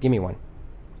 Give me one.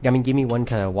 Give me one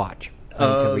to watch,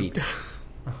 to read.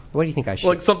 What do you think I should?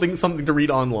 Like something to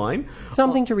read online?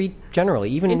 Something to read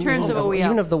generally, even in terms of OEL.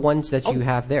 Even of the ones that you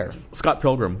have there. Scott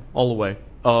Pilgrim, all the way.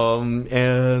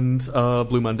 And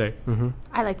Blue Monday.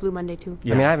 I like Blue Monday too.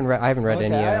 Yeah. I mean, I haven't read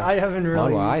any. I haven't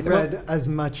really either. read as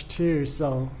much too.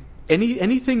 So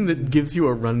anything that gives you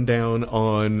a rundown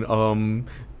on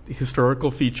historical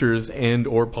features and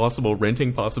or possible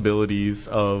renting possibilities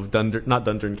of not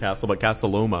Dundurn Castle, but Casa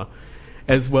Loma,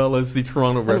 as well as the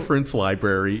Toronto Reference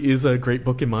Library, is a great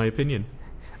book in my opinion.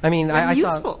 I mean, I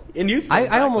useful. saw. And useful. I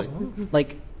exactly. almost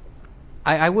like.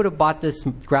 I would have bought this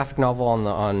graphic novel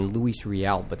on Luis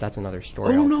Riel, but that's another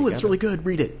story. Oh, no, altogether. it's really good.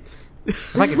 Read it.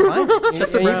 If I could find it.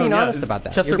 Chester You're Brown, being yeah, honest it's about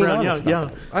that. Chester You're being Brown, honest yeah,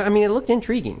 about that. I mean, it looked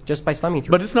intriguing just by slumming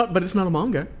through But it. it's not a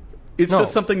manga. It's No,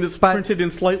 just something that's but- printed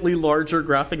in slightly larger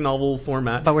graphic novel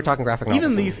format. But we're talking graphic novels.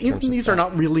 Even in these terms of are that.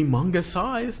 not really manga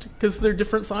sized because they're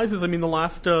different sizes. I mean, the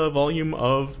last volume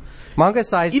of Manga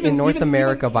size in North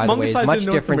America, by the manga way, is size much in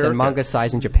North different than America. manga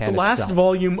size in Japan The last itself.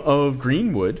 volume of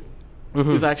Greenwood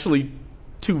Mm-hmm. is actually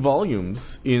 2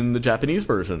 volumes in the Japanese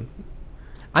version.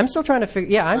 I'm still trying to figure.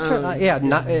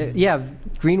 Yeah,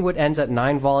 Greenwood ends at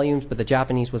 9 volumes, but the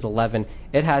Japanese was 11.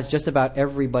 It has just about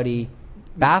everybody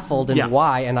baffled and Yeah.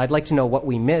 why, and I'd like to know what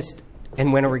we missed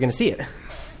and when are we going to see it.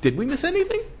 Did we miss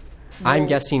anything? I'm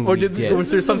guessing Or we did. was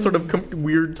there some sort of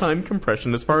weird time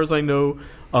compression? As far as I know,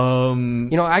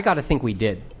 You know, I got to think we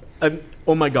did.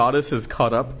 Oh My Goddess has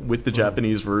caught up with the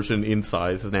Japanese version in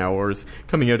size now, or is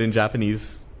coming out in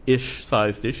Japanese-ish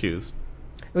sized issues.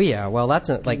 Oh yeah, well that's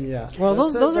Yeah. well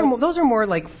That's- those are more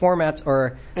like formats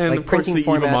or And like of course, printing the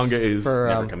Eva formats manga is for,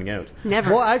 never coming out. Never.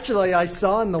 Well, actually, I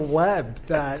saw on the web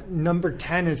that number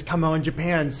 10 has come out in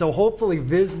Japan, so hopefully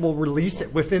Viz will release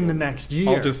it within the next year.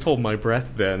 I'll just hold my breath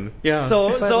then. Yeah.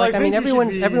 So, But so like, I mean, think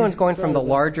you should everyone's be going from the proud of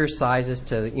that. larger sizes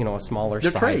to a smaller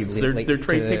They're size. trades. They're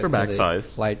trade paperback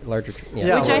size. Larger.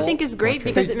 Yeah, Which I well, think is great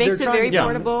okay. because it makes They're it very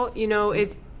trying to- portable. You know,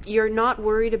 you're not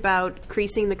worried about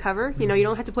creasing the cover. You know, you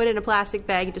don't have to put it in a plastic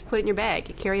bag. You just put it in your bag.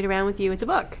 You carry it around with you. It's a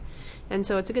book. And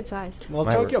so it's a good size. Well,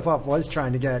 My Tokyo Pop was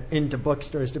trying to get into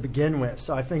bookstores to begin with,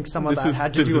 so I think some of This that is-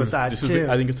 had to this do is- with that this is- too.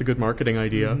 I think it's a good marketing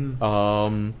idea.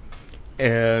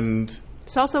 And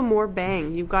It's also more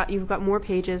bang. You've got more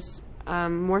pages,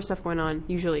 more stuff going on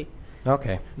usually.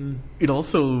 Okay. it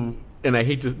also, and I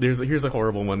hate to, here's a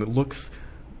horrible one. It looks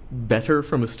better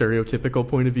from a stereotypical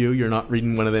point of view. You're not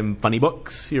reading one of them funny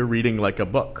books. You're reading like a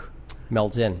book.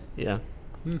 Melds in. Yeah.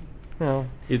 Well,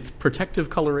 It's protective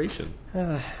coloration.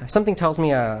 something tells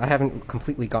me I haven't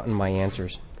completely gotten my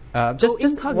ansers. Go Just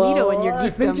incognito well, in your I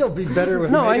think geekdom. you'll be better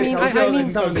with no, I Mega mean, Tokyo than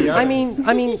some of the others.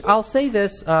 I mean, I'll say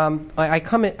this.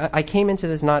 I came into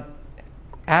this not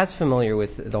as familiar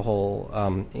with the whole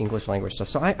English language stuff,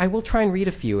 so I will try and read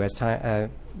a few as time,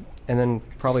 and then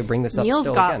probably bring this up Neil's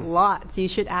still got again. lots. You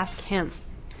should ask him.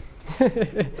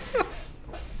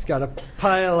 He's got a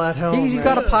pile at home. He's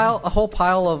got a whole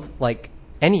pile of like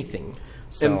anything.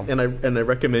 So And I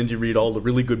recommend you read all the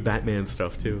really good Batman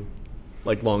stuff too,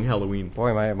 like Long Halloween.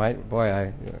 boy,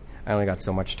 I only got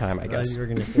so much time, I I guess. thought you were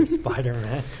going to say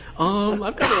Spider-Man.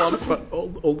 I've got a lot of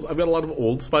I've got a lot of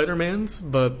old Spider-Mans,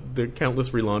 but the countless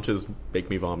relaunches make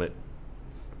me vomit.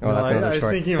 Oh, Well, that's I another was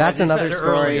story. thinking what That's you another said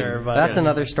story. earlier, but That's yeah.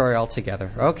 another story altogether.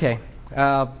 Okay,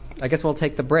 I guess we'll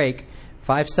take the break.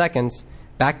 5 seconds.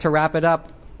 Back to wrap it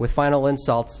up with final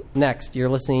insults. Next, you're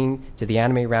listening to the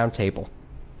Anime Roundtable.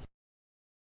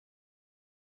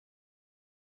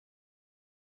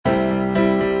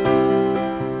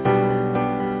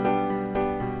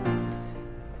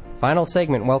 Final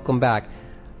segment. Welcome back.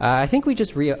 I think I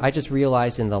just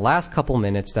realized in the last couple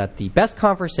minutes that the best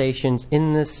conversations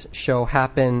in this show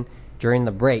happen during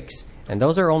the breaks, and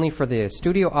those are only for the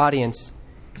studio audience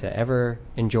to ever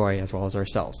enjoy, as well as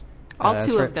ourselves. All As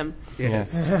two for- of them. Yeah.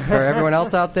 For everyone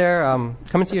else out there,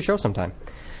 come and see a show sometime.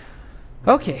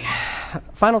 Okay,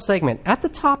 final segment. At the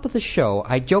top of the show,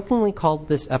 I jokingly called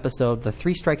this episode the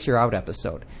 3 Strikes You're Out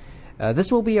episode.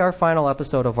 This will be our final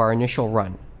episode of our initial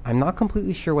run. I'm not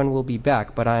completely sure when we'll be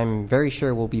back, but I'm very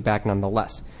sure we'll be back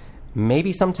nonetheless.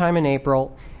 Maybe sometime in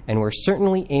April, and we're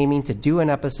certainly aiming to do an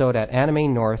episode at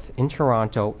Anime North in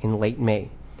Toronto in late May.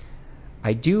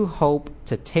 I do hope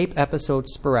to tape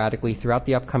episodes sporadically throughout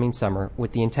the upcoming summer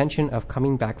with the intention of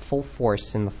coming back full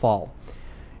force in the fall.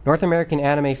 North American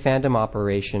anime fandom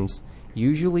operations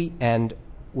usually end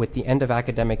with the end of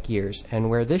academic years,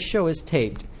 and where this show is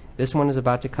taped, this one is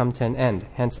about to come to an end,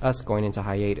 hence us going into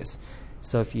hiatus.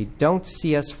 So if you don't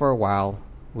see us for a while,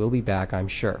 we'll be back, I'm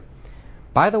sure.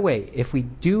 By the way, if we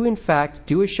do in fact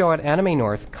do a show at Anime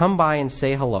North, come by and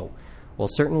say hello. We'll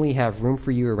certainly have room for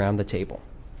you around the table.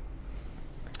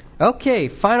 Okay,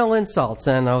 final insults,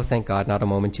 and oh, thank God, not a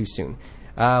moment too soon.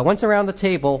 Once around the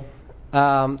table,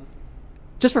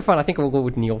 just for fun, I think we'll go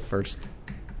with Neil first.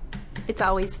 It's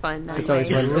always fun. That It's always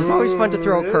way. fun. It's always fun to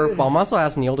throw a curveball. I'm also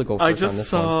asking Neil to go I first on just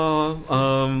this one.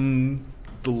 saw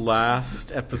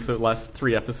the last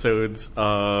 3 episodes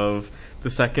of the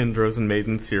second Rosen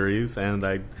Maiden series, and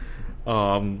I'd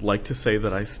like to say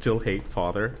that I still hate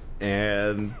Father,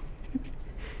 and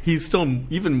he's still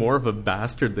even more of a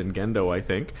bastard than Gendo, I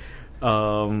think.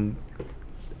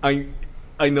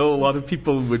 I know a lot of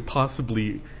people would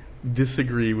possibly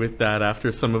disagree with that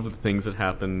after some of the things that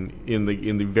happened in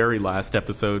the very last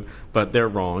episode, but they're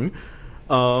wrong.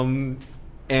 And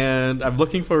I'm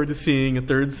looking forward to seeing a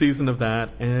third season of that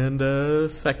and a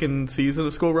second season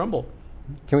of School Rumble.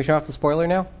 Can we show off the spoiler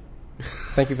now?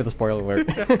 Thank you for the spoiler alert.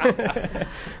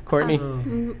 Courtney?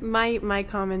 My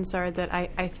comments are that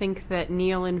I think that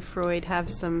Neil and Freud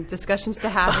have some discussions to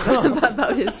have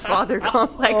about his father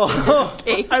complex in this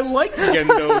case. I like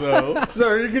Gendo, though. So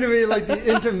are you going to be like the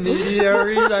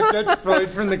intermediary that gets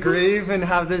Freud from the grave and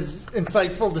have this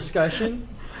insightful discussion?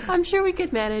 I'm sure we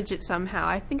could manage it somehow.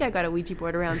 I think I got a Ouija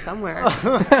board around somewhere.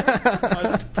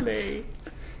 Must play.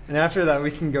 And after that,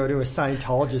 we can go to a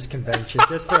Scientologist convention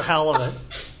just for hell of it.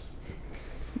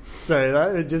 Sorry,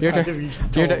 that just had to be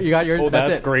stole. You got your. Oh,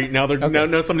 that's it. great. Now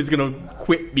now somebody's going to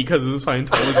quit because of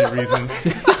Scientology reasons.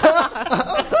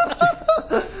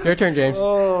 Your turn, James.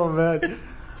 Oh, man.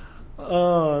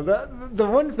 Oh, the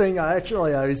one thing, I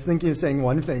was thinking of saying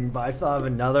one thing, but I thought of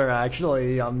another,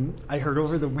 actually. I heard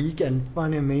over the weekend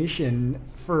Funimation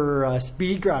for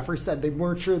Speedgrapher said they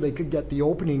weren't sure they could get the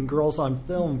opening Girls on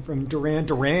Film from Duran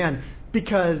Duran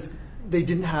because they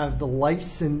didn't have the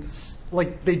license,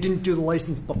 like they didn't do the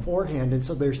license beforehand, and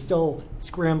so they're still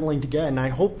scrambling to get, and I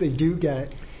hope they do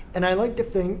get. And I like to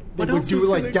think they would do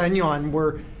like Danyon,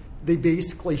 where they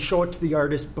basically show it to the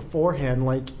artist beforehand,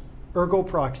 like Ergo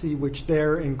Proxy, which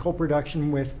they're in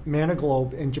co-production with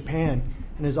Managlobe in Japan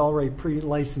and is already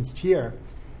pre-licensed here.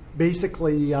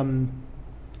 Basically,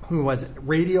 who was it?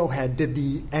 Radiohead did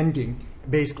the ending.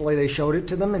 Basically, they showed it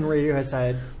to them, and Radiohead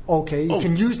said, "Okay, you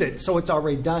can use it, so it's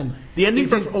already done." The ending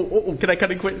for can I cut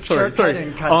and quit? Sorry.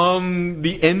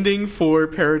 The ending for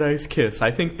Paradise Kiss. I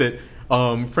think that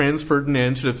Franz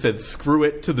Ferdinand should have said screw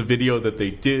it to the video that they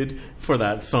did for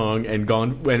that song and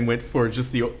went for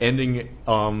just the ending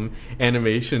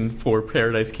animation for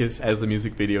Paradise Kiss as the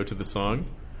music video to the song.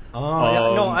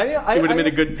 Yeah. No, it would have been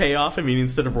a good payoff. I mean,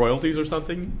 instead of royalties or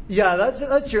something. Yeah,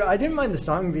 that's true. I didn't mind the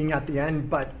song being at the end,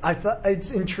 but I thought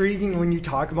it's intriguing when you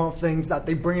talk about things that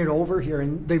they bring it over here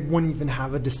and they wouldn't even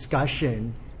have a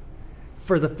discussion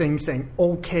for the thing saying,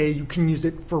 okay, you can use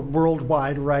it for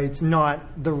worldwide rights, not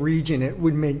the region. It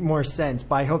would make more sense,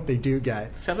 but I hope they do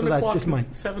get. 7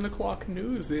 o'clock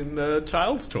news in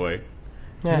Child's Toy.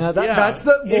 Yeah, that's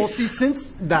the. Well, see,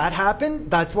 since that happened,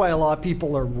 that's why a lot of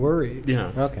people are worried.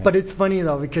 Yeah. Okay. But it's funny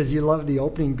though because you love the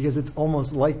opening because it's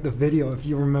almost like the video if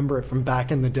you remember it from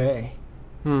back in the day.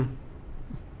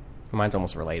 Mine's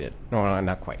almost related. No,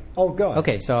 not quite. Oh, go ahead.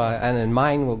 Okay, so and then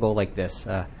mine will go like this.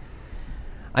 I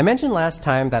mentioned last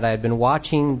time that I had been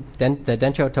watching the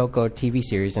Densho Toko TV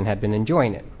series and had been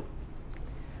enjoying it.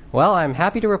 Well, I'm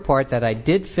happy to report that I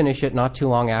did finish it not too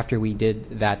long after we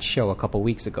did that show a couple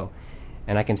weeks ago.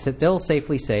 And I can still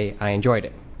safely say I enjoyed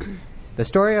it. The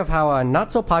story of how a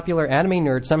not-so-popular anime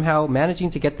nerd somehow managing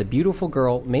to get the beautiful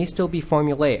girl may still be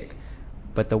formulaic,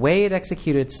 but the way it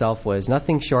executed itself was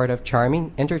nothing short of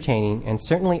charming, entertaining, and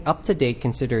certainly up-to-date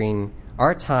considering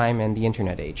our time and the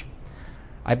internet age.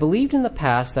 I believed in the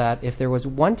past that if there was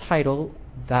one title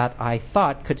that I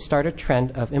thought could start a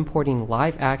trend of importing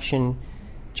live-action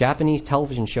Japanese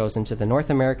television shows into the North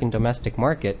American domestic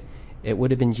market, it would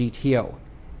have been GTO.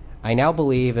 I now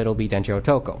believe it'll be Densho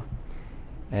Toko.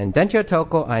 And Densho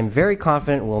Toko, I'm very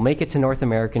confident, will make it to North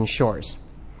American shores.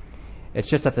 It's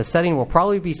just that the setting will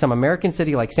probably be some American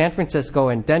city like San Francisco,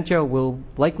 and Densho will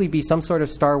likely be some sort of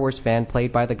Star Wars fan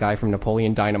played by the guy from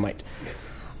Napoleon Dynamite.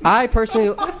 I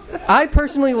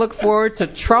personally look forward to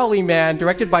Trolley Man,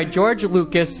 directed by George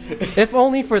Lucas, if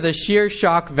only for the sheer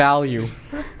shock value.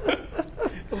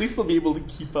 At least they'll be able to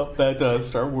keep up that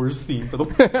Star Wars theme for the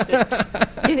project.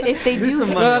 If they do,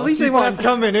 at least they want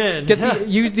coming in.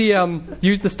 Use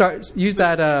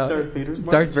that Darth Vader's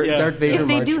march. Darth Vader if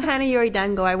they march. do Hanayori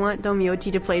Dango, I want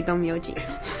Domyoji to play Domyoji.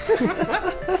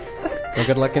 Well,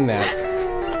 good luck in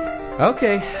that.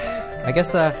 Okay, I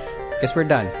guess we're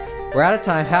done. We're out of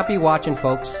time. Happy watching,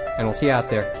 folks, and we'll see you out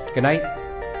there. Good night,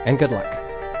 and good luck.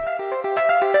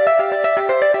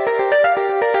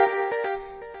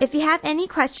 If you have any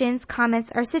questions,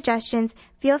 comments, or suggestions,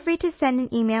 feel free to send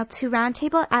an email to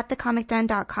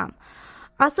roundtable@thecomicdon.com.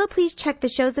 Also, please check the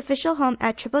show's official home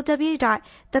at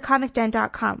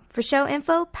www.thecomicdon.com for show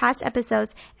info, past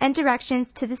episodes, and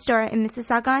directions to the store in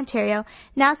Mississauga, Ontario,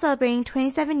 now celebrating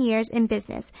 27 years in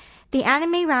business. The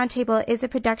Anime Roundtable is a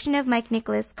production of Mike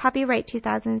Nicholas, copyright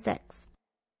 2006.